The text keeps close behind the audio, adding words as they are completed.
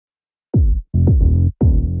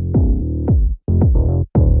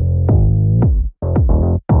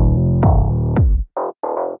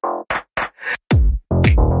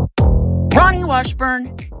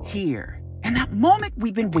Washburn here. And that moment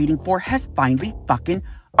we've been waiting for has finally fucking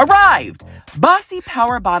arrived. Bossy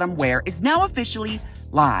Power Bottom Wear is now officially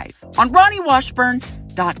live on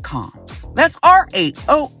RonnieWashburn.com. That's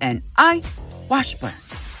RAONI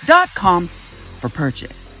Washburn.com for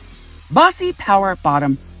purchase. Bossy Power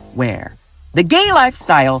Bottom Wear, the gay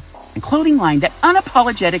lifestyle and clothing line that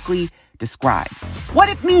unapologetically describes what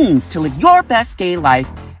it means to live your best gay life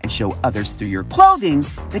and show others through your clothing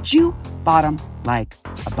that you bottom like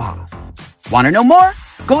a boss. Want to know more?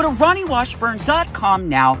 Go to RonnieWashburn.com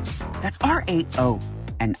now. That's RAONI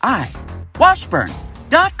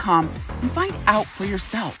Washburn.com and find out for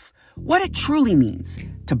yourself what it truly means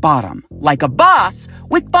to bottom like a boss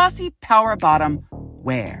with Bossy Power Bottom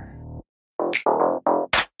Wear.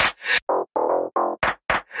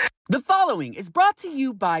 The following is brought to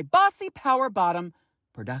you by Bossy Power Bottom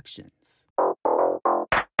Productions.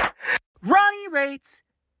 Ronnie rates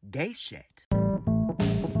gay shit.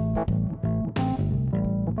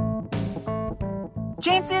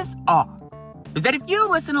 Chances are is that if you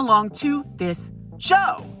listen along to this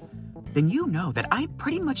show, then you know that I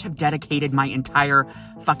pretty much have dedicated my entire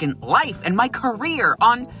fucking life and my career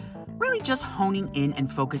on really just honing in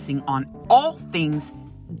and focusing on all things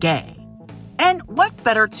gay. And what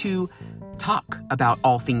better to talk about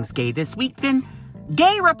all things gay this week than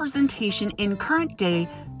gay representation in current day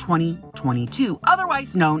 2022,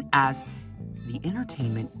 otherwise known as the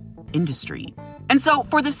entertainment industry. And so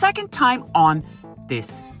for the second time on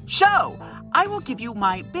this show, I will give you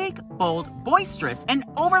my big, bold, boisterous, and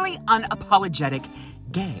overly unapologetic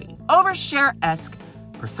gay, overshare-esque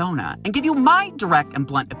persona and give you my direct and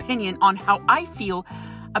blunt opinion on how I feel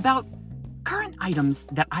about current items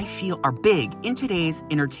that I feel are big in today's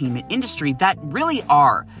entertainment industry that really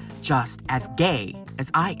are just as gay as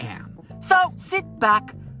I am. So sit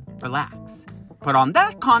back, relax, put on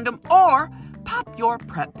that condom, or pop your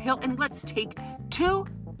PrEP pill, and let's take 2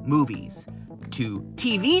 movies, 2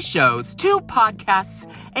 TV shows, 2 podcasts,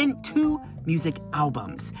 and 2 music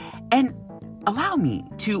albums. And allow me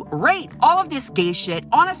to rate all of this gay shit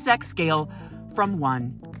on a sex scale from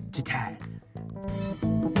 1 to 10.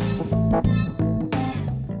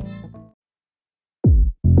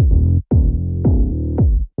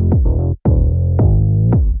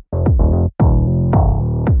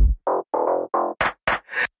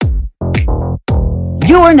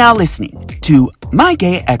 You are now listening to My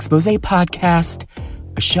Gay Expose podcast,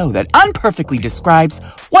 a show that unperfectly describes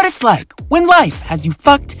what it's like when life has you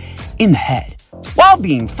fucked in the head while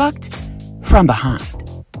being fucked from behind.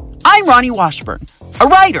 I'm Ronnie Washburn, a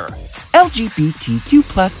writer, LGBTQ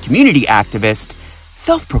plus community activist,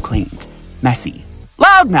 self-proclaimed, messy,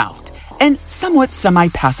 loudmouthed, and somewhat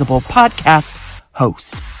semi-passable podcast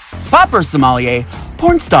host. Popper sommelier,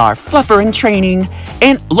 porn star, fluffer in training,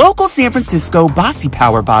 and local San Francisco bossy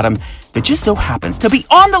power bottom that just so happens to be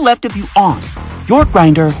on the left of you on your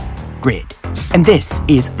Grindr grid. And this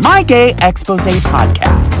is My Gay Expose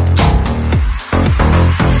podcast.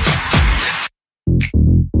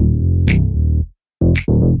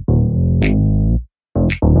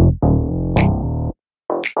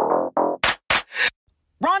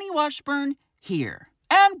 Ronnie Washburn here.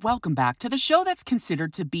 And welcome back to the show that's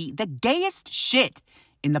considered to be the gayest shit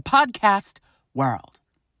in the podcast world.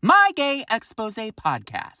 My Gay Expose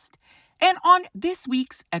podcast. And on this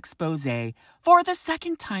week's expose, for the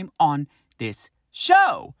second time on this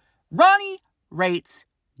show, Ronnie rates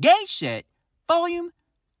gay shit, volume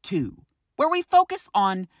 2, where we focus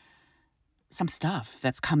on some stuff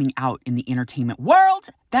that's coming out in the entertainment world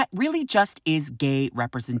that really just is gay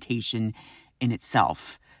representation in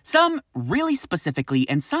itself. Some really specifically,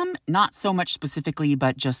 and some not so much specifically,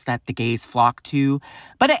 but just that the gays flock to.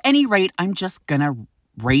 But at any rate, I'm just gonna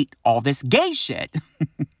rate all this gay shit.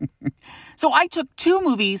 So I took 2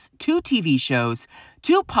 movies, 2 TV shows,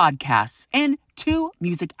 2 podcasts, and 2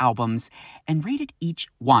 music albums and rated each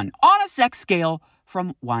one on a sex scale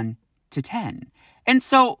from 1 to 10. And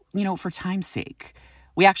so, for time's sake,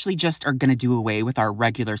 we actually just are going to do away with our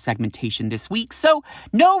regular segmentation this week. So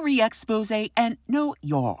no re-expose and no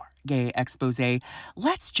your gay expose.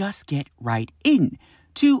 Let's just get right in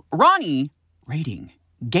to Ronnie rating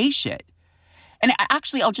gay shit. And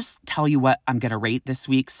actually, I'll just tell you what I'm going to rate this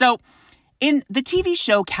week. So in the TV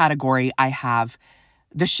show category, I have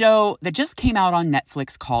the show that just came out on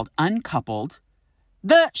Netflix called Uncoupled,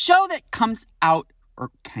 the show that came out,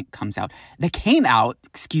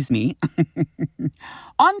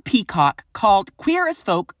 on Peacock called Queer as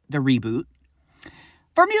Folk, the Reboot.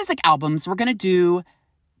 For music albums, we're going to do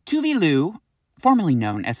Tove Lo, formerly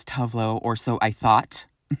known as Tuvlo, or so I thought,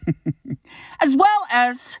 as well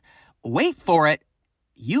as, wait for it,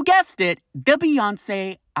 you guessed it, the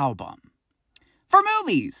Beyoncé album. For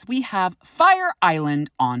movies, we have Fire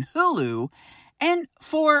Island on Hulu, and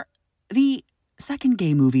for the second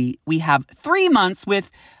gay movie, we have 3 Months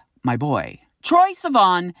with my boy, Troye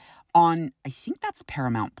Sivan, on, I think that's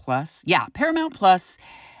Paramount Plus. Yeah, Paramount Plus.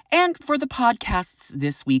 And for the podcasts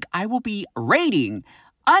this week, I will be rating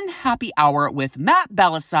Unhappy Hour with Matt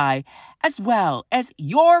Bellassai, as well as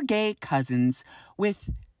Your Gay Cousins with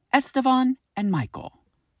Estevan and Michael.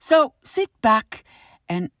 So sit back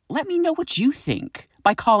and let me know what you think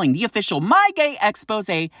by calling the official My Gay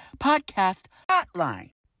Exposé podcast hotline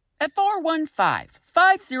at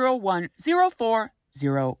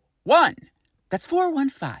 415-501-0401. That's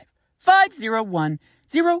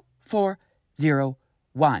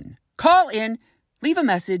 415-501-0401. Call in, leave a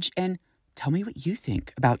message, and tell me what you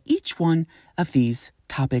think about each one of these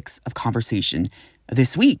topics of conversation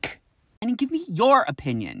this week. And give me your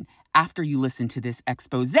opinion after you listen to this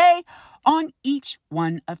expose on each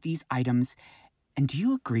one of these items. And do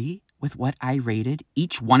you agree with what I rated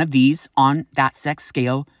each one of these on that sex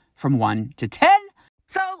scale from 1 to 10?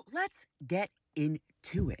 So let's get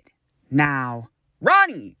into it. Now,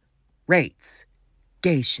 Ronnie rates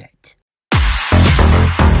gay shit.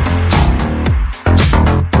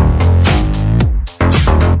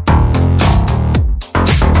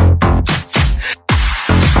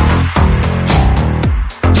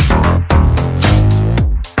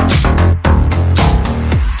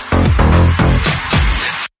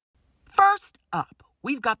 First up,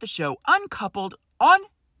 we've got the show Uncoupled on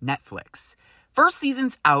Netflix. First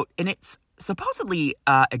season's out, and it's supposedly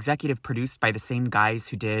executive produced by the same guys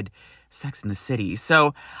who did Sex and the City.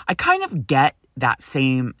 So I kind of get that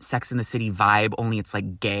same Sex and the City vibe, only it's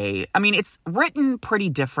like gay. I mean, it's written pretty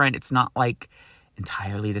different. It's not like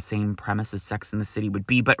entirely the same premise as Sex and the City would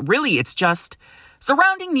be, but really it's just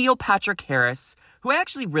surrounding Neil Patrick Harris, who I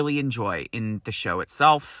actually really enjoy in the show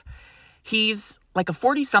itself. He's like a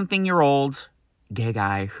 40-something-year-old gay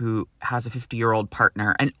guy who has a 50-year-old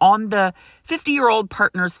partner. And on the 50-year-old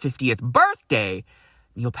partner's 50th birthday,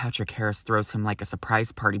 Neil Patrick Harris throws him like a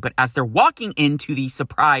surprise party. But as they're walking into the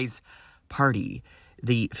surprise party,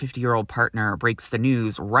 the 50-year-old partner breaks the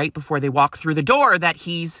news right before they walk through the door that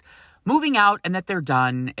he's moving out and that they're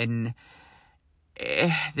done. And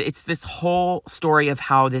it's this whole story of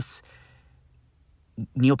how this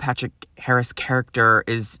Neil Patrick Harris character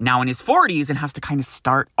is now in his 40s and has to kind of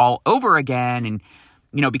start all over again. And,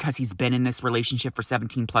 you know, because he's been in this relationship for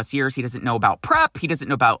 17 plus years, he doesn't know about PrEP. He doesn't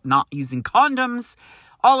know about not using condoms,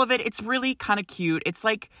 all of it. It's really kind of cute. It's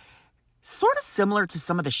like sort of similar to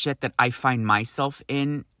some of the shit that I find myself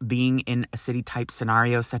in being in a city type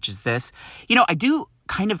scenario such as this. You know, I do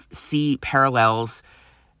kind of see parallels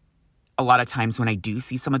a lot of times when I do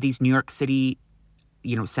see some of these New York City,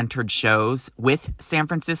 you know, centered shows with San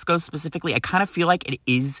Francisco specifically. I kind of feel like it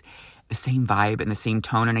is the same vibe and the same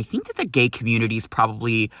tone. And I think that the gay communities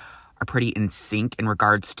probably are pretty in sync in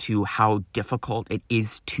regards to how difficult it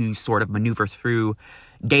is to sort of maneuver through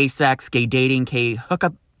gay sex, gay dating, gay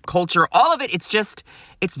hookup culture, all of it. It's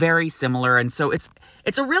very similar. And so it's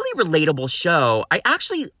a really relatable show. I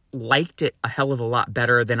actually liked it a hell of a lot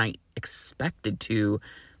better than I expected to,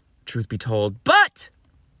 truth be told. But,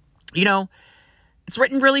 you know, it's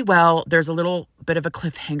written really well. There's a little bit of a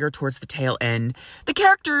cliffhanger towards the tail end. The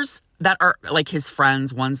characters that are like his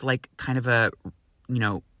friends, one's like kind of a, you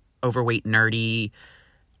know, overweight, nerdy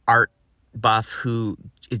art buff who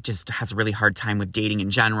just has a really hard time with dating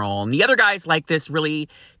in general. And the other guy's like this really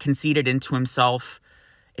conceited into himself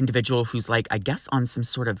individual who's like, I guess on some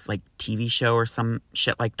sort of like TV show or some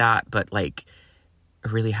shit like that, but like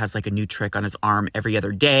really has like a new trick on his arm every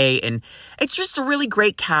other day. And it's just a really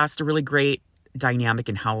great cast, a really great dynamic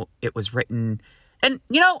in how it was written. And,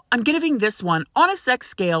 you know, I'm giving this one on a sex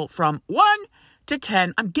scale from 1 to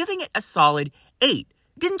 10. I'm giving it a solid 8.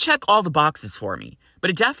 Didn't check all the boxes for me, but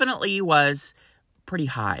it definitely was pretty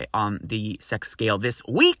high on the sex scale this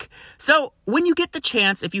week. So when you get the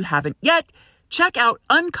chance, if you haven't yet, check out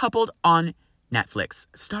Uncoupled on Netflix,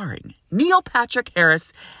 starring Neil Patrick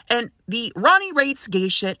Harris. And the Ronnie Rates Gay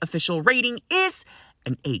Shit official rating is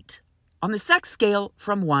an 8 on the sex scale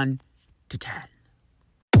from 1 to 10.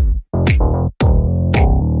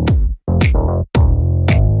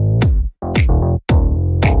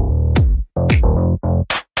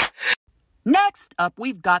 Next up,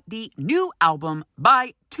 we've got the new album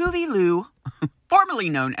by Tuvie Lou, formerly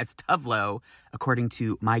known as Tuvlo, according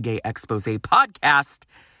to My Gay Exposé podcast.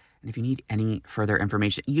 And if you need any further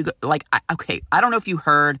information, I don't know if you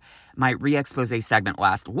heard my re-expose segment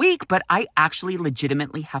last week, but I actually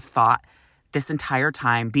legitimately have thought this entire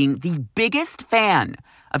time, being the biggest fan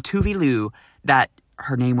of Tuvie Lou, that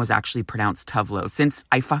her name was actually pronounced Tuvlo since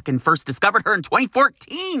I fucking first discovered her in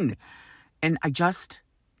 2014. And I just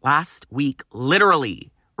last week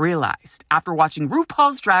literally realized after watching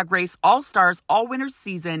RuPaul's Drag Race All-Stars All-Winners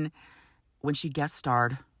season when she guest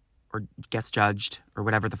starred or guest judged or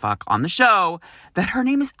whatever the fuck on the show that her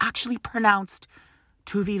name is actually pronounced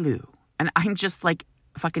Tuvilu. And I'm just like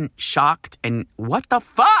fucking shocked and what the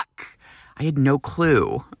fuck? I had no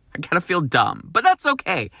clue. I gotta feel dumb, but that's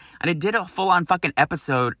okay. And I did a full-on fucking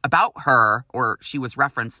episode about her, or she was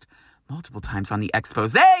referenced multiple times on the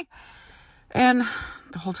expose. And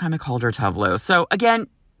the whole time I called her Tuvlo. So again,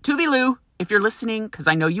 Tuvilu, if you're listening, because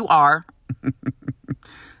I know you are,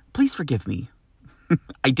 please forgive me.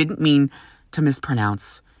 I didn't mean to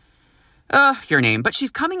mispronounce your name, but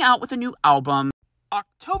she's coming out with a new album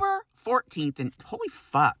October 14th. And holy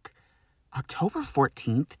fuck, October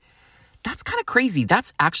 14th? That's kind of crazy.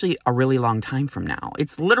 That's actually a really long time from now.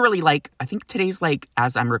 It's literally like, I think today's like,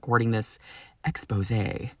 as I'm recording this expose,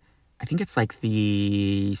 I think it's like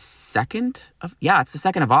the 2nd of, it's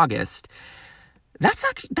the 2nd of August.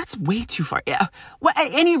 That's way too far. Yeah. Well,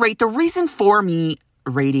 at any rate, the reason for me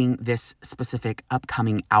rating this specific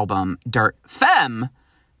upcoming album, Dirt Femme,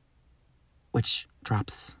 which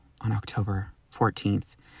drops on October 14th.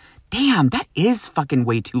 Damn, that is fucking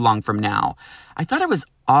way too long from now. I thought it was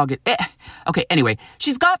August. Okay, anyway,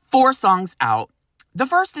 she's got 4 songs out. The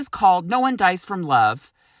first is called No One Dies From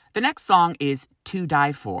Love. The next song is To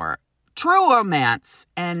Die For, True Romance,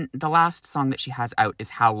 and the last song that she has out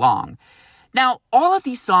is How Long. Now, all of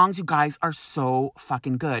these songs, you guys, are so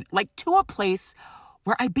fucking good. Like, to a place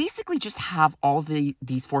where I basically just have all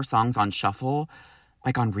these 4 songs on shuffle,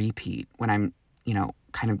 like on repeat, when I'm,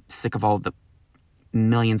 kind of sick of all the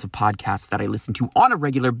millions of podcasts that I listen to on a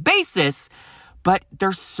regular basis. But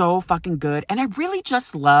they're so fucking good. And I really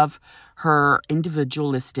just love her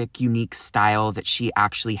individualistic, unique style that she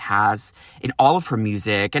actually has in all of her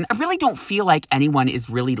music. And I really don't feel like anyone is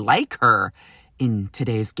really like her in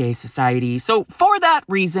today's gay society. So for that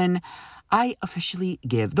reason, I officially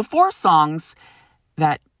give the 4 songs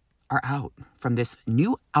that are out from this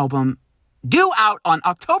new album due out on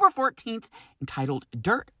October 14th, entitled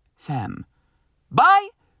Dirt Femme by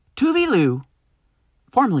Tuvilu,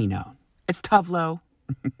 formerly known as Tuvlo.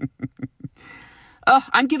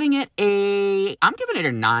 I'm giving it a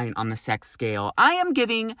 9 on the sex scale. I am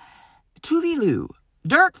giving Tuvilu,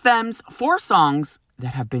 Dirt Femme's 4 songs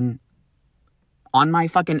that have been on my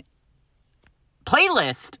fucking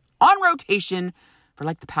playlist on rotation for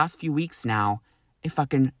like the past few weeks now, a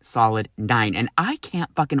fucking solid 9. And I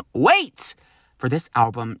can't fucking wait for this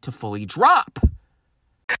album to fully drop.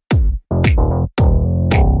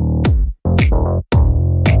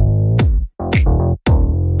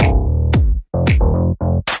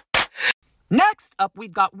 Next up,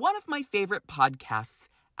 we've got one of my favorite podcasts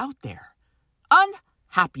out there,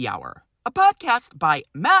 Unhappy Hour, a podcast by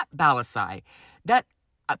Matt Balasai that,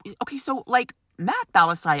 Matt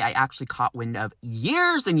Balasai I actually caught wind of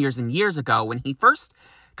years and years and years ago when he first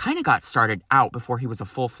kind of got started out before he was a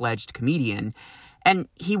full-fledged comedian. And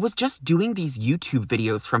he was just doing these YouTube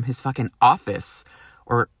videos from his fucking office,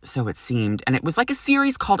 or so it seemed. And it was like a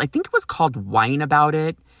series called, I think it was called Whine About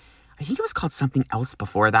It. I think it was called something else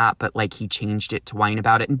before that, but like he changed it to Whine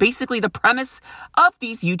About It. And basically the premise of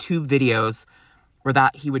these YouTube videos were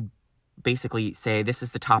that he would basically say, this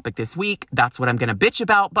is the topic this week. That's what I'm going to bitch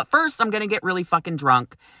about. But first I'm going to get really fucking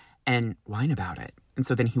drunk and whine about it. And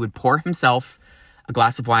so then he would pour himself a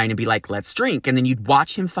glass of wine and be like, let's drink. And then you'd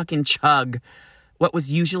watch him fucking chug what was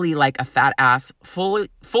usually like a fat ass, fully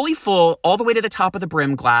full, all the way to the top of the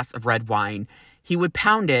brim glass of red wine. He would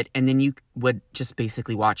pound it, and then you would just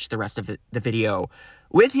basically watch the rest of the video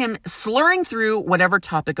with him slurring through whatever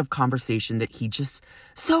topic of conversation that he just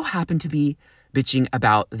so happened to be bitching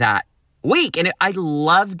about that week. And I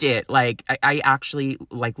loved it. Like, I actually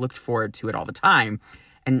looked forward to it all the time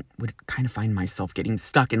and would kind of find myself getting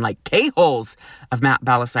stuck in like K-holes of Matt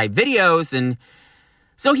Balasai videos. And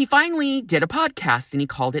so he finally did a podcast and he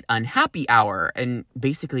called it Unhappy Hour. And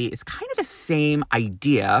basically it's kind of the same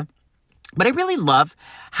idea, but I really love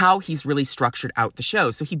how he's really structured out the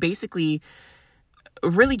show. So he basically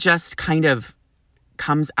really just kind of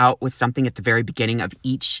comes out with something at the very beginning of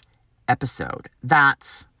each episode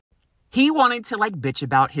that he wanted to like bitch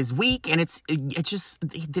about his week. And it's just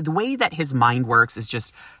the way that his mind works is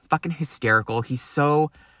just fucking hysterical. He's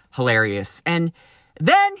so hilarious. And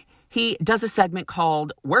then he does a segment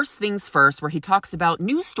called Worst Things First, where he talks about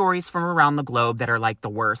news stories from around the globe that are like the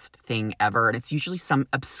worst thing ever. And it's usually some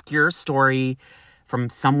obscure story from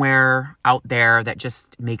somewhere out there that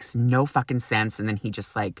just makes no fucking sense. And then he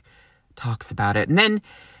just like talks about it. And then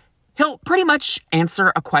He'll pretty much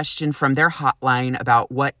answer a question from their hotline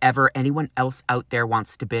about whatever anyone else out there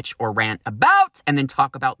wants to bitch or rant about, and then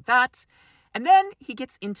talk about that. And then he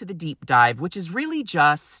gets into the deep dive, which is really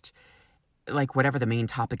just like whatever the main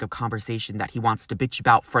topic of conversation that he wants to bitch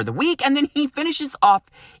about for the week. And then he finishes off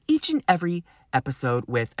each and every episode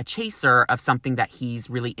with a chaser of something that he's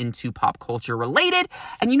really into, pop culture related.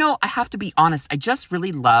 And I have to be honest, I just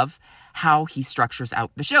really love how he structures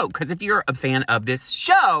out the show. Because if you're a fan of this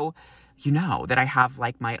show, you know that I have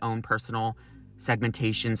like my own personal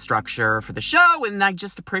segmentation structure for the show. And I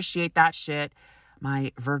just appreciate that shit.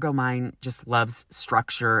 My Virgo mind just loves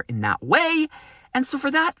structure in that way. And so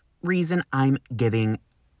for that reason, I'm giving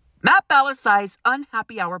Matt Bellassai's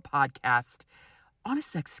Unhappy Hour podcast on a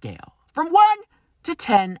sex scale from 1 to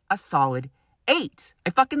 10, a solid 8. I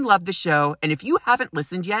fucking love the show. And if you haven't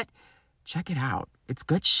listened yet, check it out. It's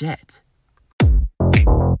good shit.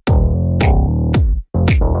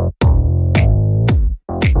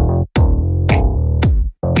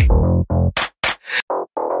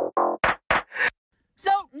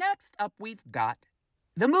 So next up, we've got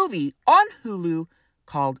the movie on Hulu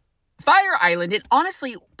called Fire Island. And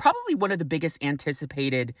honestly, probably one of the biggest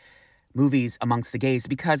anticipated movies amongst the gays,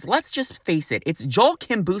 because let's just face it, it's Joel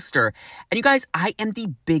Kim Booster. And you guys, I am the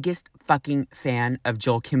biggest fucking fan of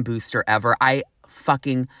Joel Kim Booster ever. I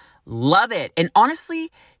fucking love it. And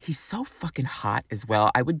honestly, he's so fucking hot as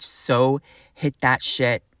well. I would so hit that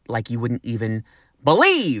shit like you wouldn't even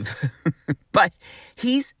believe. But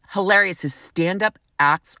he's hilarious. His stand-up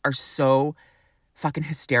acts are so fucking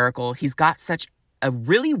hysterical. He's got such a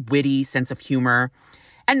really witty sense of humor.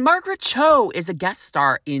 And Margaret Cho is a guest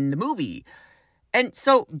star in the movie. And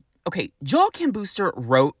so, okay, Joel Kim Booster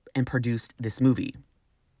wrote and produced this movie.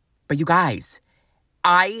 But you guys,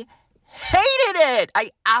 I hated it.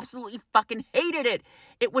 I absolutely fucking hated it.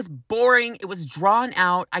 It was boring. It was drawn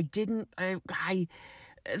out. The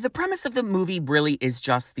premise of the movie really is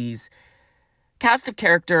just these cast of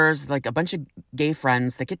characters, like a bunch of gay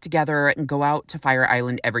friends that get together and go out to Fire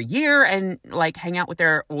Island every year and like hang out with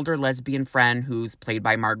their older lesbian friend who's played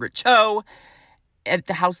by Margaret Cho at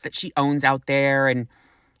the house that she owns out there. And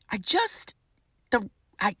I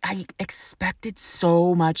expected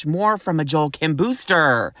so much more from a Joel Kim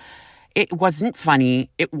Booster. It wasn't funny.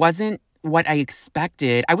 It wasn't what I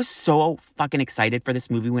expected. I was so fucking excited for this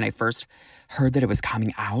movie when I first heard that it was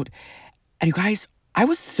coming out. And you guys, I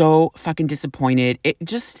was so fucking disappointed. It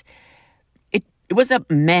was a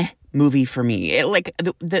meh movie for me.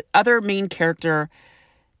 The other main character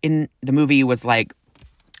in the movie was like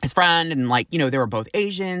his friend, and like, they were both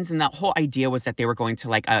Asians, and the whole idea was that they were going to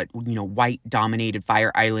like a, white dominated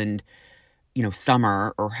Fire Island,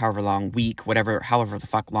 summer or however the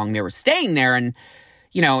fuck long they were staying there. And,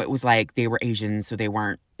 it was like they were Asian, so they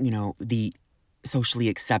weren't, the socially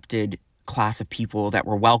accepted class of people that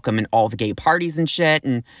were welcome in all the gay parties and shit.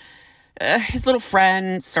 And his little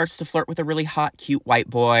friend starts to flirt with a really hot, cute white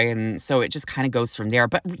boy. And so it just kind of goes from there.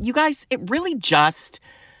 But you guys, it really just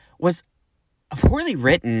was poorly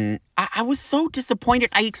written. I was so disappointed.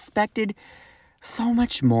 I expected so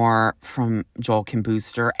much more from Joel Kim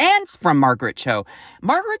Booster and from Margaret Cho.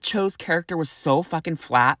 Margaret Cho's character was so fucking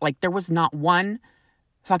flat. Like, there was not one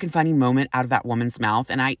fucking funny moment out of that woman's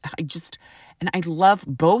mouth. And I love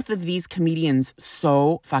both of these comedians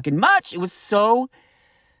so fucking much. It was so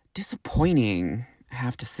disappointing, I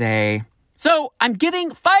have to say. So I'm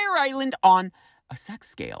giving Fire Island on a sex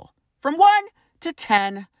scale from 1 to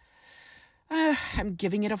 10. I'm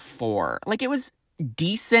giving it a 4. Like, it was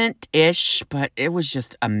decent-ish, but it was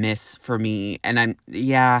just a miss for me. And I'm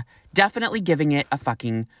definitely giving it a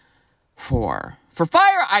fucking 4. For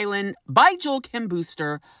Fire Island by Joel Kim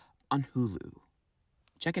Booster on Hulu.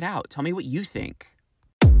 Check it out. Tell me what you think.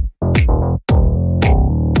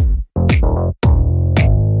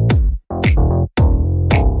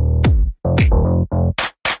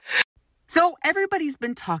 So everybody's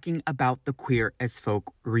been talking about the Queer as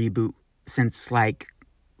Folk reboot since like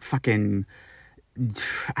fucking,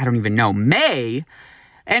 I don't even know, May.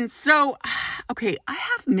 And so, okay, I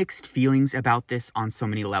have mixed feelings about this on so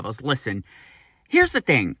many levels. Listen, here's the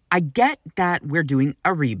thing. I get that we're doing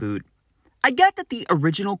a reboot. I get that the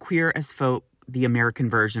original Queer as Folk, the American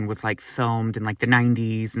version, was like filmed in like the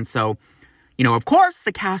 90s. And so, of course,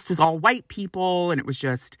 the cast was all white people, and it was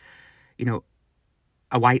just,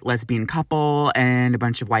 a white lesbian couple and a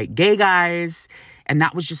bunch of white gay guys. And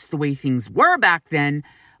that was just the way things were back then.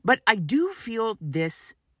 But I do feel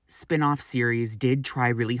this spin-off series did try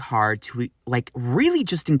really hard to like really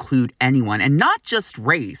just include anyone and not just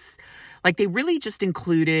race. Like, they really just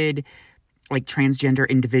included like transgender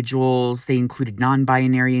individuals. They included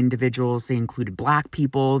non-binary individuals. They included Black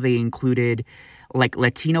people. They included like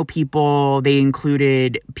Latino people. They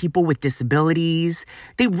included people with disabilities.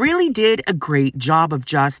 They really did a great job of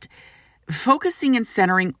just focusing and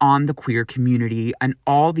centering on the queer community and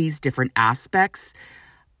all these different aspects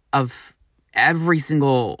of every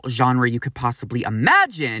single genre you could possibly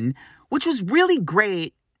imagine, which was really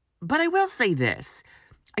great. But I will say this.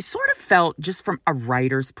 I sort of felt, just from a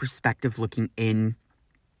writer's perspective looking in,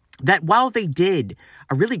 that while they did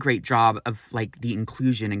a really great job of like the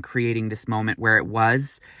inclusion and creating this moment where it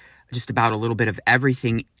was just about a little bit of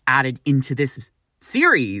everything added into this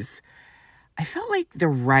series, I felt like the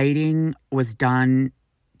writing was done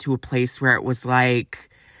to a place where it was like,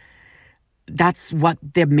 that's what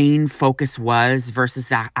the main focus was versus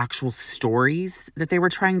the actual stories that they were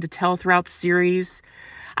trying to tell throughout the series.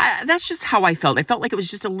 That's just how I felt. I felt like it was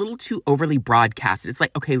just a little too overly broadcasted. It's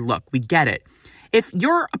like, okay, look, we get it. If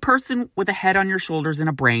you're a person with a head on your shoulders and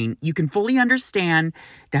a brain, you can fully understand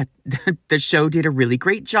that the show did a really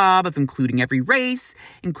great job of including every race,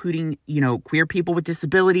 including, queer people with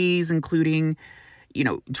disabilities, including,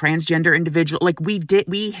 transgender individual. Like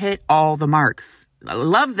we hit all the marks. I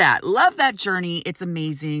love that. Love that journey. It's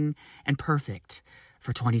amazing and perfect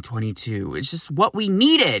for 2022. It's just what we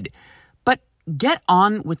needed. But get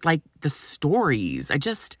on with like the stories.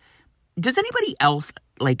 Does anybody else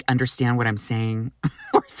like understand what I'm saying?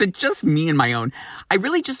 Or is it just me and my own? I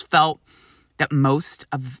really just felt that most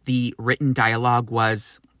of the written dialogue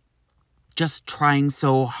was just trying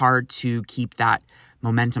so hard to keep that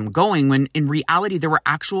momentum going, when in reality there were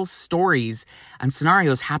actual stories and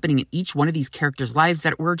scenarios happening in each one of these characters' lives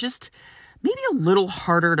that were just maybe a little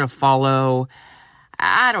harder to follow.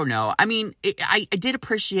 I don't know. I mean, I did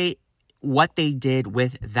appreciate what they did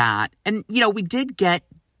with that. And, we did get,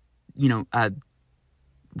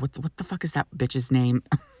 what the fuck is that bitch's name?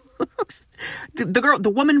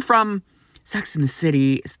 the woman from Sex and the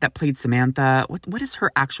City that played Samantha. What is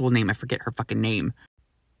her actual name? I forget her fucking name.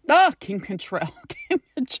 Oh, Kim Cattrall.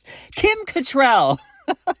 Kim Cattrall.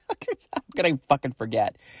 How could I fucking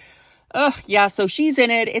forget? Yeah, so she's in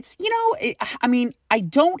it. It's, I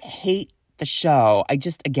don't hate the show. I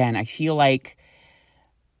feel like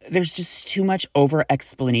there's just too much over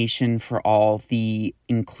explanation for all the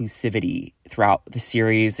inclusivity throughout the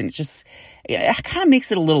series. And it kind of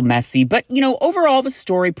makes it a little messy. But, overall, the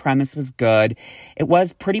story premise was good. It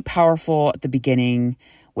was pretty powerful at the beginning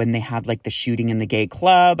when they had like the shooting in the gay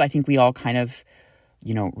club. I think we all kind of,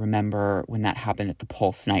 remember when that happened at the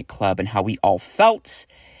Pulse nightclub and how we all felt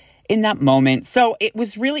in that moment. So it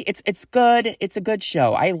was really, it's good. It's a good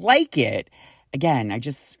show. I like it. Again, I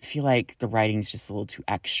just feel like the writing's just a little too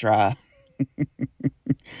extra.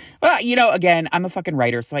 Well, again, I'm a fucking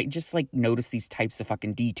writer, so I just like notice these types of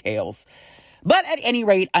fucking details. But at any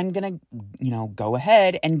rate, I'm gonna, go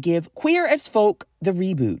ahead and give Queer as Folk the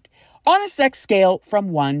reboot. On a sex scale from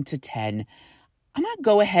 1 to 10, I'm gonna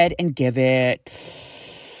go ahead and give it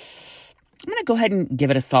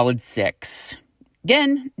a solid 6.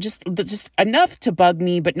 Again, just enough to bug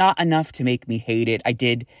me, but not enough to make me hate it. I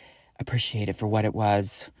did appreciate it for what it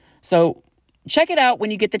was. So check it out when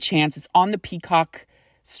you get the chance. It's on the Peacock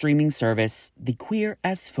streaming service, the Queer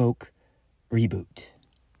as Folk reboot.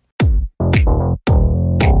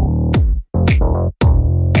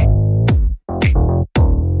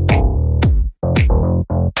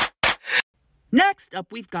 Next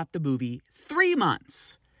up, we've got the movie 3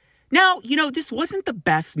 Months. Now, this wasn't the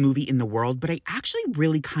best movie in the world, but I actually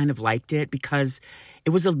really kind of liked it because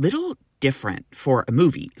it was a little different for a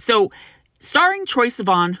movie. So, starring Troye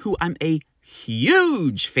Sivan, who I'm a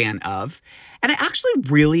huge fan of, and I actually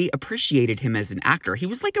really appreciated him as an actor. He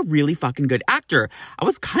was like a really fucking good actor. I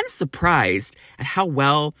was kind of surprised at how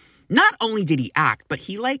well, not only did he act, but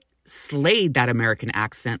he like slayed that American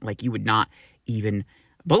accent like you would not even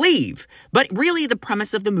believe. But really, the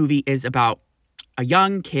premise of the movie is about a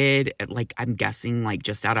young kid, like I'm guessing like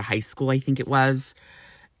just out of high school, I think it was.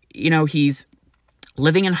 He's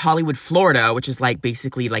living in Hollywood, Florida, which is like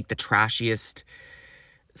basically like the trashiest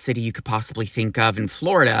city you could possibly think of in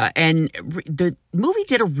Florida. And the movie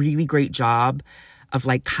did a really great job of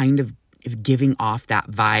like kind of giving off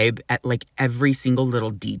that vibe at like every single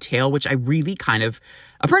little detail, which I really kind of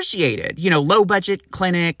appreciated. Low budget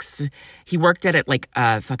clinics. He worked at like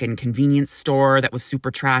a fucking convenience store that was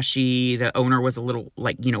super trashy. The owner was a little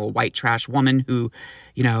like, a white trash woman who,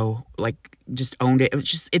 like just owned it. It was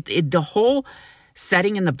just, the whole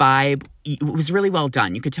setting and the vibe, it was really well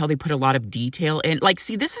done. You could tell they put a lot of detail in. Like,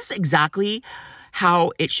 see, this is exactly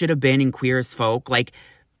how it should have been in Queer as Folk. Like,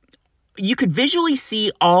 you could visually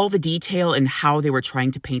see all the detail and how they were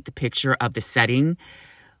trying to paint the picture of the setting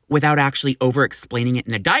without actually over-explaining it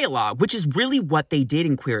in a dialogue, which is really what they did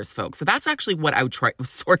in Queer as Folk. So that's actually what I would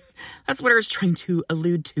that's what I was trying to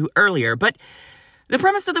allude to earlier. But the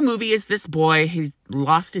premise of the movie is this boy, he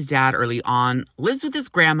lost his dad early on, lives with his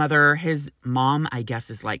grandmother. His mom, I guess,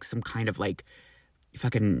 is like some kind of like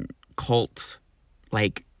fucking cult,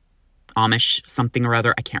 like Amish something or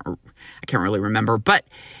other. I can't really remember. But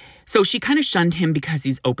so she kind of shunned him because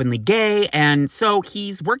he's openly gay. And so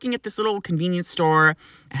he's working at this little convenience store,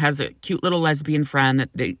 has a cute little lesbian friend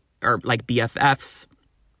that they are like BFFs.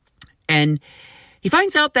 And he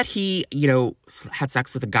finds out that he, had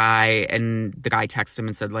sex with a guy, and the guy texts him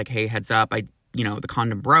and said like, hey, heads up, the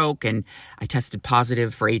condom broke and I tested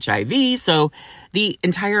positive for HIV. So the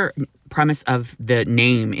entire premise of the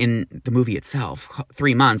name in the movie itself,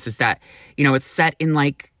 3 months, is that, it's set in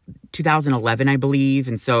like 2011, I believe.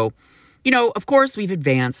 And so, of course we've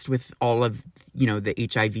advanced with all of, the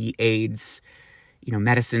HIV AIDS,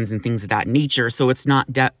 medicines and things of that nature. So it's not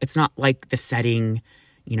like the setting,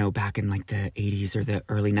 back in like the 80s or the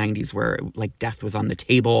early 90s where like death was on the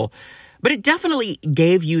table. But it definitely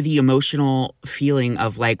gave you the emotional feeling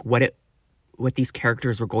of like what these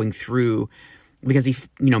characters were going through, because he,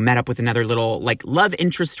 met up with another little like love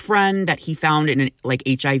interest friend that he found in a like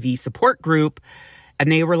HIV support group. And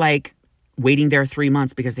they were like waiting there 3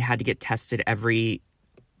 months because they had to get tested every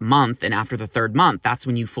month. And after the third month, that's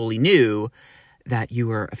when you fully knew that you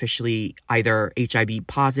were officially either HIV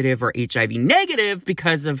positive or HIV negative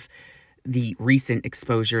because of the recent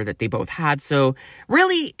exposure that they both had. So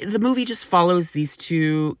really the movie just follows these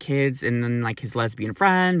two kids and then like his lesbian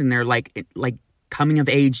friend, and they're like coming of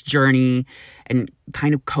age journey and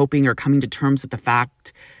kind of coping or coming to terms with the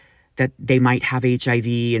fact that they might have HIV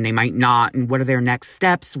and they might not, and what are their next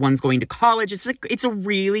steps. One's going to college. It's a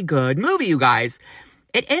really good movie, you guys.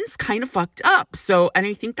 It ends kind of fucked up. So, and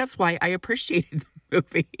I think that's why I appreciated the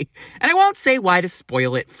movie. And I won't say why to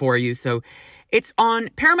spoil it for you. So it's on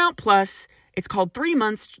Paramount Plus. It's called 3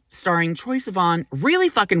 Months, starring Troye Sivan. Really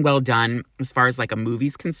fucking well done as far as like a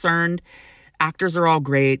movie's concerned. Actors are all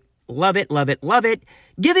great. Love it, love it, love it.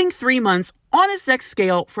 Giving 3 months on a sex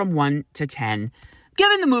scale from 1 to 10.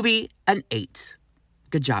 Giving the movie an 8.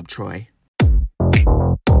 Good job, Troy.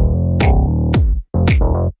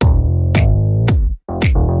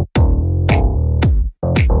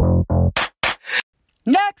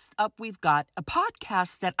 Next up, we've got a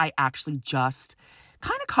podcast that I actually just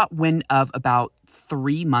kind of caught wind of about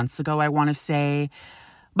 3 months ago, I want to say.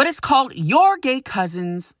 But it's called Your Gay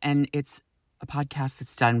Cousins, and it's a podcast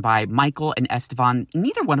that's done by Michael and Estevan.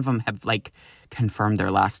 Neither one of them have, like, confirmed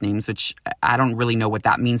their last names, which I don't really know what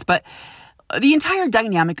that means. But the entire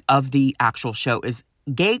dynamic of the actual show is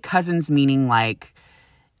gay cousins, meaning, like,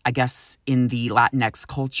 I guess in the Latinx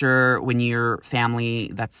culture, when you're family,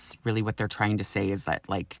 that's really what they're trying to say, is that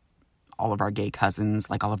like all of our gay cousins,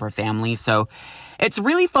 like all of our family. So it's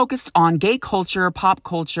really focused on gay culture, pop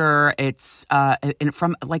culture. It's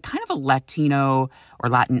from like kind of a Latino or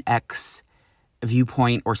Latinx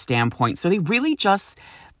viewpoint or standpoint. So they really,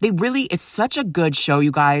 it's such a good show,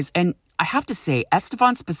 you guys. And I have to say,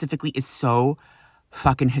 Estevan specifically is so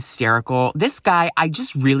fucking hysterical. This guy,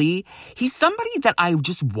 he's somebody that I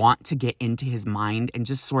just want to get into his mind and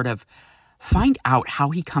just sort of find out how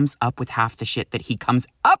he comes up with half the shit that he comes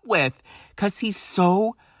up with, because he's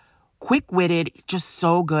so quick-witted, just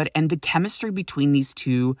so good. And the chemistry between these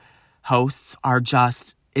two hosts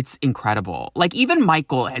it's incredible. Like even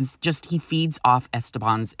Michael he feeds off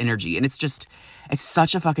Esteban's energy, and it's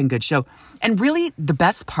such a fucking good show. And really the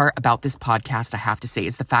best part about this podcast, I have to say,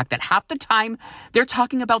 is the fact that half the time they're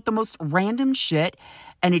talking about the most random shit,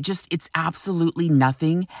 and it's absolutely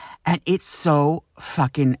nothing. And it's so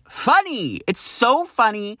fucking funny. It's so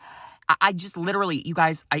funny. I just literally, you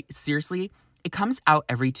guys, seriously, it comes out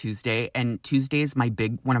every Tuesday, and Tuesday is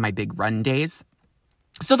one of my big run days.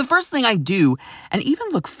 So the first thing I do, and even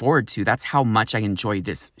look forward to, that's how much I enjoy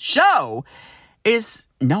this show, is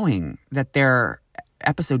knowing that their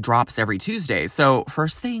episode drops every Tuesday. So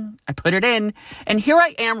first thing, I put it in, and here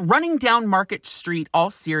I am running down Market Street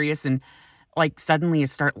all serious, and like suddenly I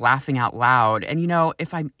start laughing out loud. And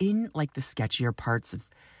if I'm in like the sketchier parts of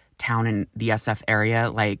town in the SF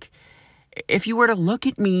area, like if you were to look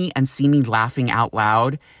at me and see me laughing out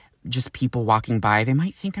loud, just people walking by, they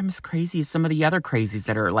might think I'm as crazy as some of the other crazies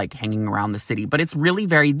that are like hanging around the city. But it's really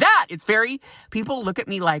people look at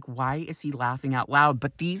me like, why is he laughing out loud?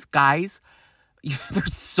 But these guys, they're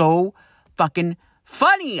so fucking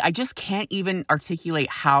funny. I just can't even articulate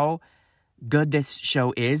how good this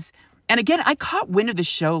show is. And again, I caught wind of the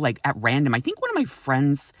show like at random. I think one of my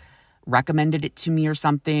friends recommended it to me or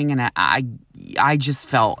something. And I just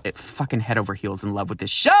fell fucking head over heels in love with this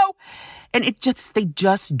show. And they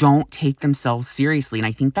just don't take themselves seriously. And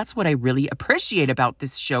I think that's what I really appreciate about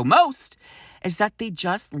this show most, is that they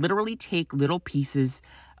just literally take little pieces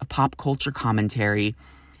of pop culture commentary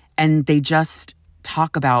and they just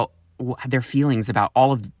talk about their feelings about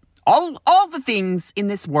all the things in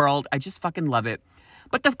this world. I just fucking love it.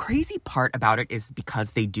 But the crazy part about it is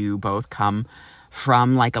because they do both come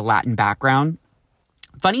from like a Latin background.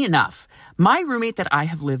 Funny enough, my roommate that I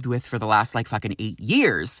have lived with for the last like fucking 8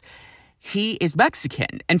 years, he is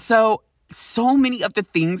Mexican. And so many of the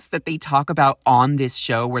things that they talk about on this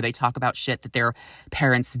show, where they talk about shit that their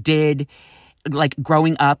parents did, like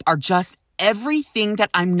growing up, are just everything that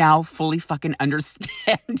I'm now fully fucking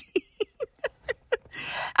understanding.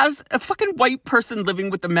 As a fucking white person living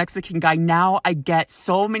with a Mexican guy, now I get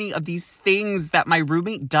so many of these things that my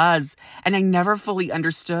roommate does, and I never fully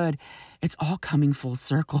understood. It's all coming full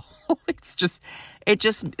circle.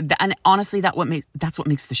 And honestly, that's what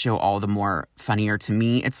makes the show all the more funnier to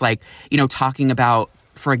me. It's like, talking about,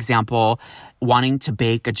 for example, wanting to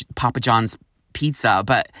bake a Papa John's pizza,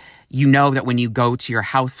 but you know that when you go to your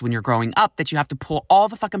house when you're growing up, that you have to pull all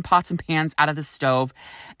the fucking pots and pans out of the stove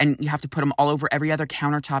and you have to put them all over every other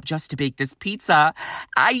countertop just to bake this pizza.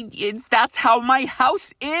 That's how my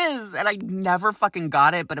house is. And I never fucking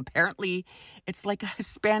got it, but apparently it's like a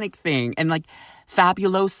Hispanic thing. And like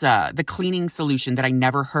Fabulosa, the cleaning solution that I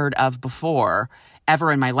never heard of before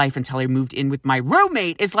ever in my life until I moved in with my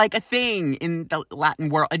roommate, is like a thing in the Latin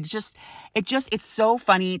world. It's so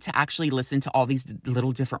funny to actually listen to all these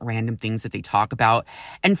little different random things that they talk about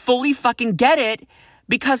and fully fucking get it,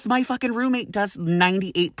 because my fucking roommate does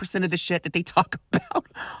 98% of the shit that they talk about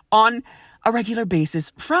on a regular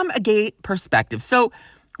basis from a gay perspective. So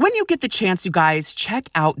when you get the chance, you guys, check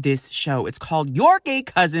out this show. It's called Your Gay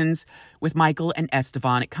Cousins with Michael and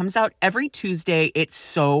Estevan. It comes out every Tuesday. It's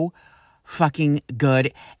so fucking good.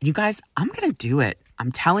 And you guys, I'm gonna do it.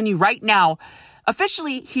 I'm telling you right now,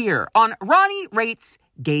 officially here on Ronnie Rates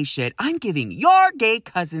Gay Shit, I'm giving Your Gay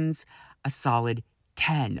Cousins a solid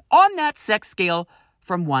 10 on that sex scale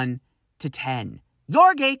from 1 to 10.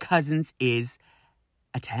 Your Gay Cousins is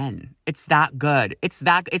a 10. It's that good. It's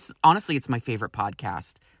honestly, it's my favorite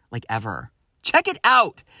podcast, like, ever. Check it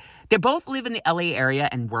out. They both live in the LA area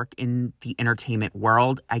and work in the entertainment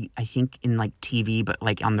world. I think in like TV, but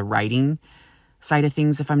like on the writing side of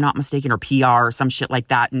things, if I'm not mistaken, or PR or some shit like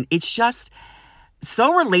that. And it's just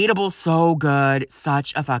so relatable, so good,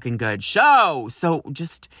 such a fucking good show. So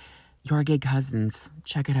just Your Gay Cousins,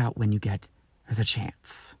 check it out when you get the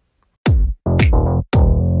chance.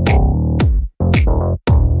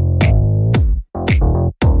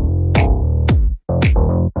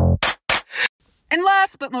 And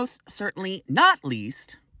last but most certainly not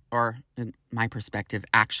least, or in my perspective,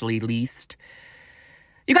 actually least,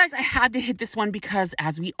 you guys, I had to hit this one because,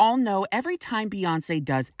 as we all know, every time Beyonce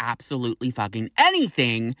does absolutely fucking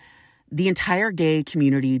anything, the entire gay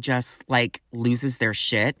community just like loses their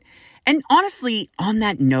shit. And honestly, on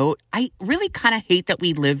that note, I really kind of hate that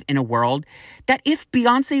we live in a world that if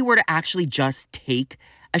Beyonce were to actually just take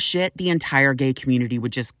a shit, the entire gay community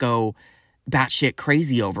would just go batshit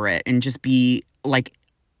crazy over it and just be like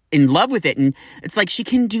in love with it. And it's like she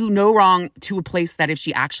can do no wrong to a place that if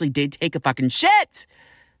she actually did take a fucking shit,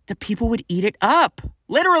 the people would eat it up.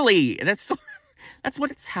 Literally. That's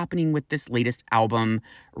what's happening with this latest album,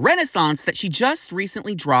 Renaissance, that she just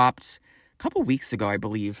recently dropped a couple weeks ago, I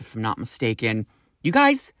believe, if I'm not mistaken. You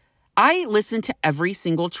guys, I listened to every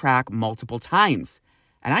single track multiple times.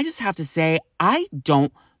 And I just have to say, I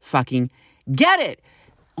don't fucking get it.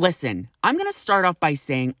 Listen, I'm going to start off by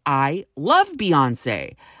saying I love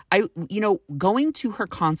Beyonce. Going to her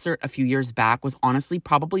concert a few years back was honestly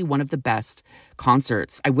probably one of the best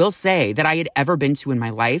concerts, I will say, that I had ever been to in my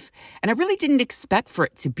life. And I really didn't expect for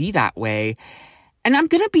it to be that way. And I'm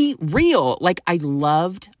going to be real. Like, I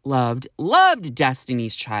loved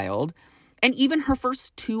Destiny's Child and even her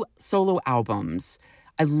first 2 solo albums.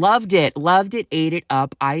 I loved it, ate it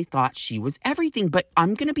up. I thought she was everything. But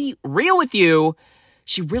I'm going to be real with you.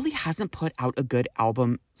 She really hasn't put out a good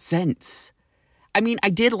album since. I mean, I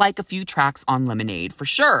did like a few tracks on Lemonade for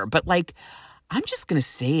sure, but like, I'm just gonna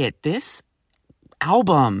say it, this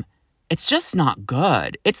album, it's just not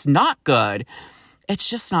good. It's not good. It's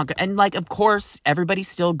just not good. And like, of course, everybody's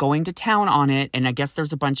still going to town on it. And I guess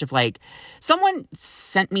there's a bunch of like, someone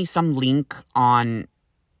sent me some link on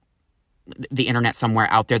the internet somewhere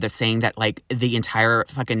out there that's saying that like the entire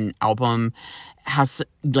fucking album has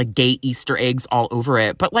like gay Easter eggs all over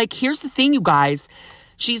it. But like, here's the thing, you guys.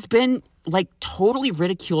 She's been like totally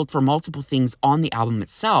ridiculed for multiple things on the album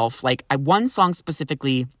itself. Like one song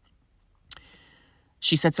specifically,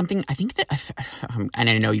 she said something, I think that, and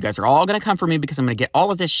I know you guys are all going to come for me because I'm going to get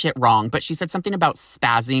all of this shit wrong, but she said something about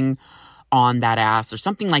spazzing on that ass or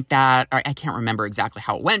something like that. I can't remember exactly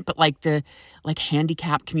how it went, but like the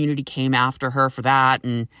handicap community came after her for that.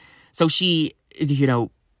 And so she,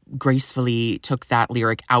 gracefully took that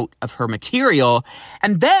lyric out of her material.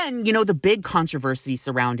 And then, the big controversy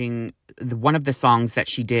surrounding one of the songs that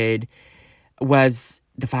she did was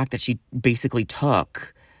the fact that she basically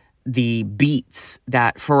took the beats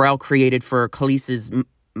that Pharrell created for Khalees's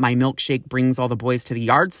My Milkshake Brings All the Boys to the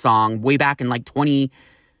Yard song way back in I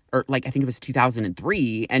think it was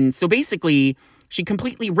 2003. And so basically she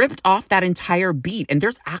completely ripped off that entire beat. And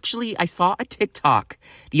there's actually, I saw a TikTok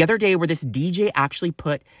the other day where this DJ actually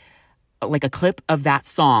put like a clip of that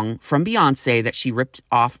song from Beyonce that she ripped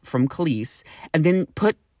off from Khalees and then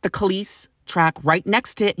put the Khalees track right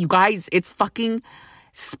next to it. You guys, it's fucking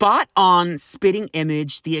spot on, spitting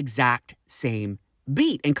image, the exact same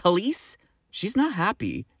beat. And Khalees, she's not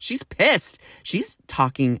happy. She's pissed. She's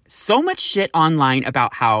talking so much shit online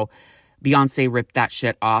about how Beyonce ripped that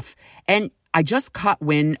shit off. And I just caught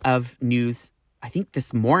wind of news, I think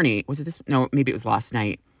this morning, maybe it was last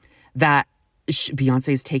night, that Beyonce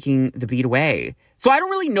is taking the beat away. So I don't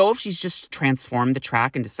really know if she's just transformed the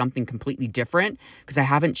track into something completely different because I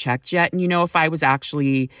haven't checked yet. And, if I was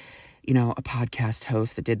actually a podcast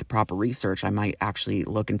host that did the proper research, I might actually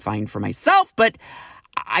look and find for myself. But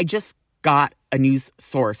I just got a news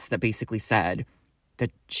source that basically said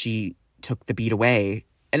that she took the beat away.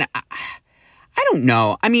 And I don't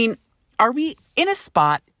know. I mean, are we in a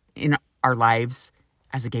spot in our lives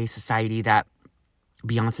as a gay society that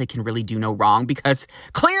Beyonce can really do no wrong? Because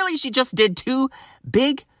clearly she just did two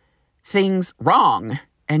big things wrong.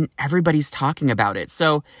 And everybody's talking about it.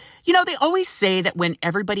 So, they always say that when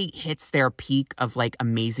everybody hits their peak of like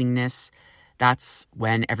amazingness, that's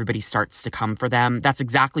when everybody starts to come for them. That's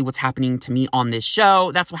exactly what's happening to me on this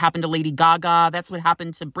show. That's what happened to Lady Gaga. That's what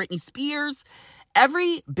happened to Britney Spears.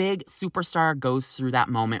 Every big superstar goes through that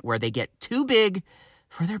moment where they get too big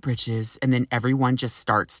for their britches and then everyone just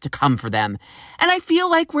starts to come for them. And I feel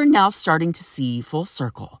like we're now starting to see full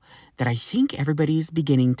circle that I think everybody's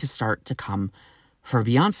beginning to start to come for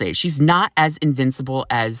Beyonce. She's not as invincible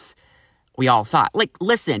as we all thought. Like,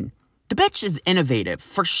 listen, the bitch is innovative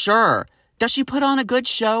for sure. Does she put on a good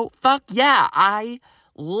show? Fuck yeah. I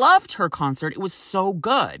loved her concert. It was so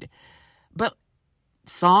good. But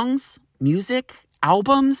songs, music,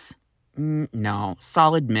 albums, no,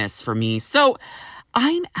 solid miss for me. So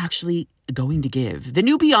I'm actually going to give the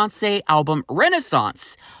new Beyonce album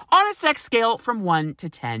Renaissance on a sex scale from 1 to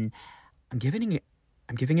 10. I'm giving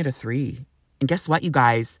it a 3. And guess what, you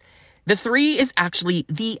guys? The 3 is actually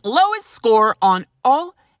the lowest score on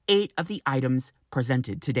all 8 of the items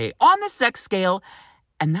presented today on the sex scale.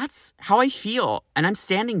 And that's how I feel. And I'm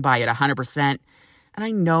standing by it 100%. And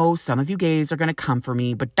I know some of you gays are going to come for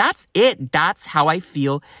me, but that's it. That's how I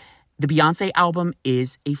feel. The Beyonce album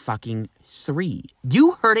is a fucking 3.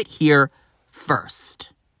 You heard it here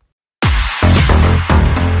first.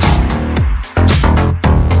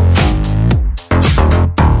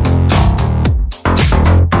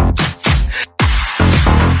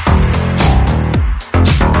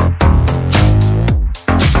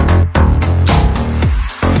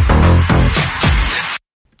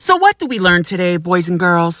 So what do we learn today, boys and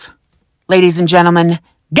girls? Ladies and gentlemen,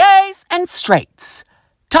 gays and straights,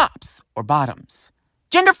 tops or bottoms,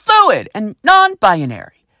 gender fluid and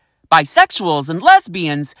non-binary, bisexuals and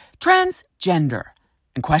lesbians, transgender,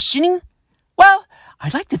 and questioning? Well,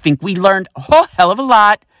 I'd like to think we learned a whole hell of a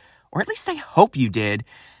lot, or at least I hope you did.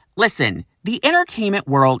 Listen, the entertainment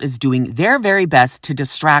world is doing their very best to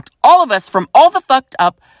distract all of us from all the fucked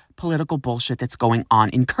up political bullshit that's going on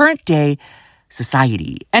in current day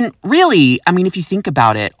society. And really, I mean, if you think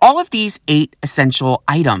about it, all of these 8 essential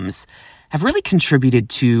items have really contributed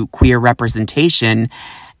to queer representation.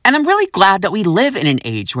 And I'm really glad that we live in an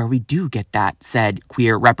age where we do get that said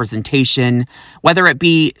queer representation, whether it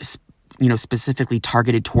be, specifically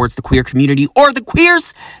targeted towards the queer community or the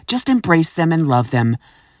queers just embrace them and love them.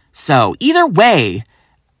 So either way,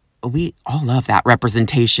 we all love that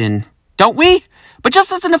representation, don't we? But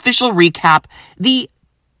just as an official recap, the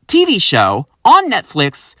TV show on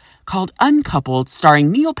Netflix called Uncoupled,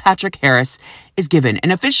 starring Neil Patrick Harris, is given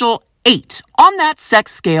an official 8 on that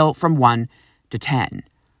sex scale from 1 to 10.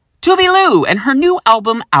 Tuvie Lou and her new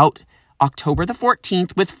album out October the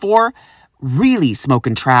 14th with 4 really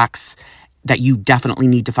smoking tracks that you definitely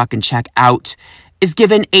need to fucking check out. is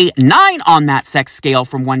given a 9 on that sex scale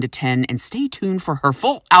from 1 to 10, and stay tuned for her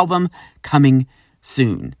full album coming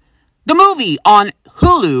soon. The movie on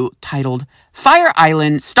Hulu titled Fire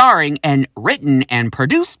Island, starring and written and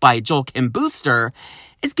produced by Joel Kim Booster,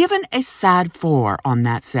 is given a sad 4 on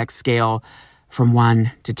that sex scale from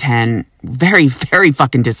 1 to 10. Very, very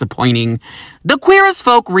fucking disappointing. The Queer as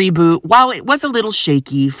Folk reboot, while it was a little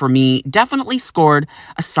shaky for me, definitely scored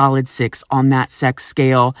a solid 6 on that sex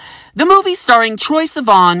scale. The movie starring Troye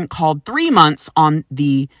Sivan, called 3 Months on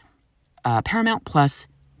the Paramount Plus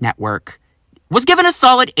network, was given a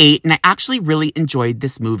solid 8, and I actually really enjoyed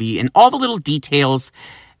this movie and all the little details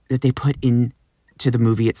that they put into the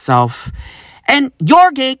movie itself. And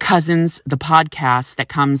Your Gay Cousins, the podcast that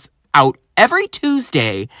comes out every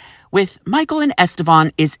Tuesday with Michael and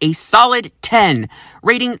Estevan, is a solid 10,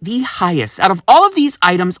 rating the highest out of all of these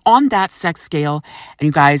items on that sex scale. And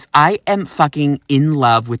you guys, I am fucking in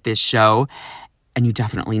love with this show, and you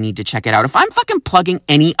definitely need to check it out. If I'm fucking plugging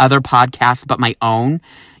any other podcast but my own,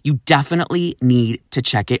 you definitely need to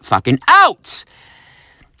check it fucking out.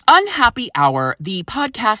 Unhappy Hour, the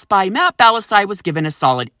podcast by Matt Balasai, was given a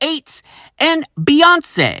solid 8. And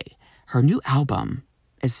Beyonce, her new album,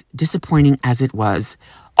 as disappointing as it was,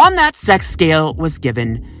 on that sex scale was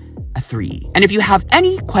given a 3. And if you have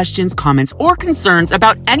any questions, comments, or concerns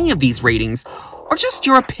about any of these ratings, or just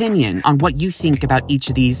your opinion on what you think about each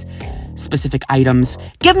of these specific items,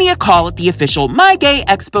 give me a call at the official My Gay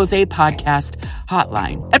Expose podcast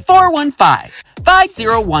hotline at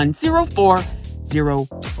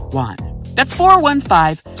 415-501-0401. That's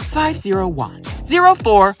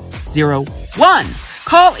 415-501-0401.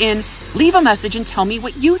 Call in, leave a message, and tell me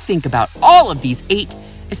what you think about all of these 8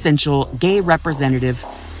 essential gay representative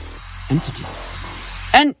entities.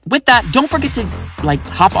 And with that, don't forget to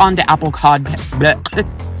hop on to Apple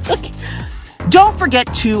Don't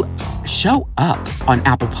forget to show up on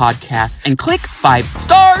Apple Podcasts and click 5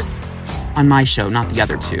 stars on my show, not the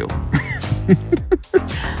other 2.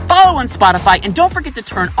 Follow on Spotify, and don't forget to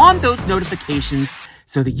turn on those notifications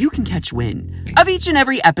so that you can catch wind of each and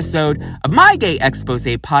every episode of My Gay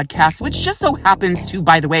Expose podcast, which just so happens to,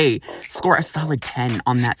 by the way, score a solid 10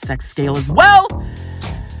 on that sex scale as well.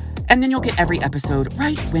 And then you'll get every episode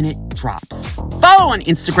right when it drops. Follow on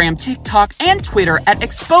Instagram, TikTok, and Twitter at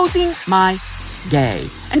Exposing My Gay.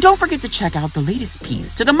 And don't forget to check out the latest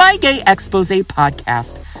piece to the My Gay Expose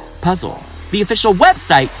podcast puzzle, the official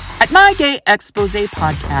website at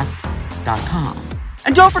mygayexposepodcast.com.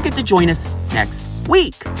 And don't forget to join us next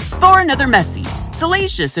week for another messy,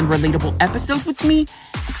 salacious, and relatable episode with me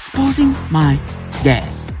exposing my gay.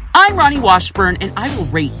 I'm Ronnie Washburn, and I will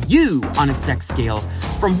rate you on a sex scale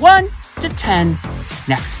from 1 to 10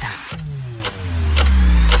 next time.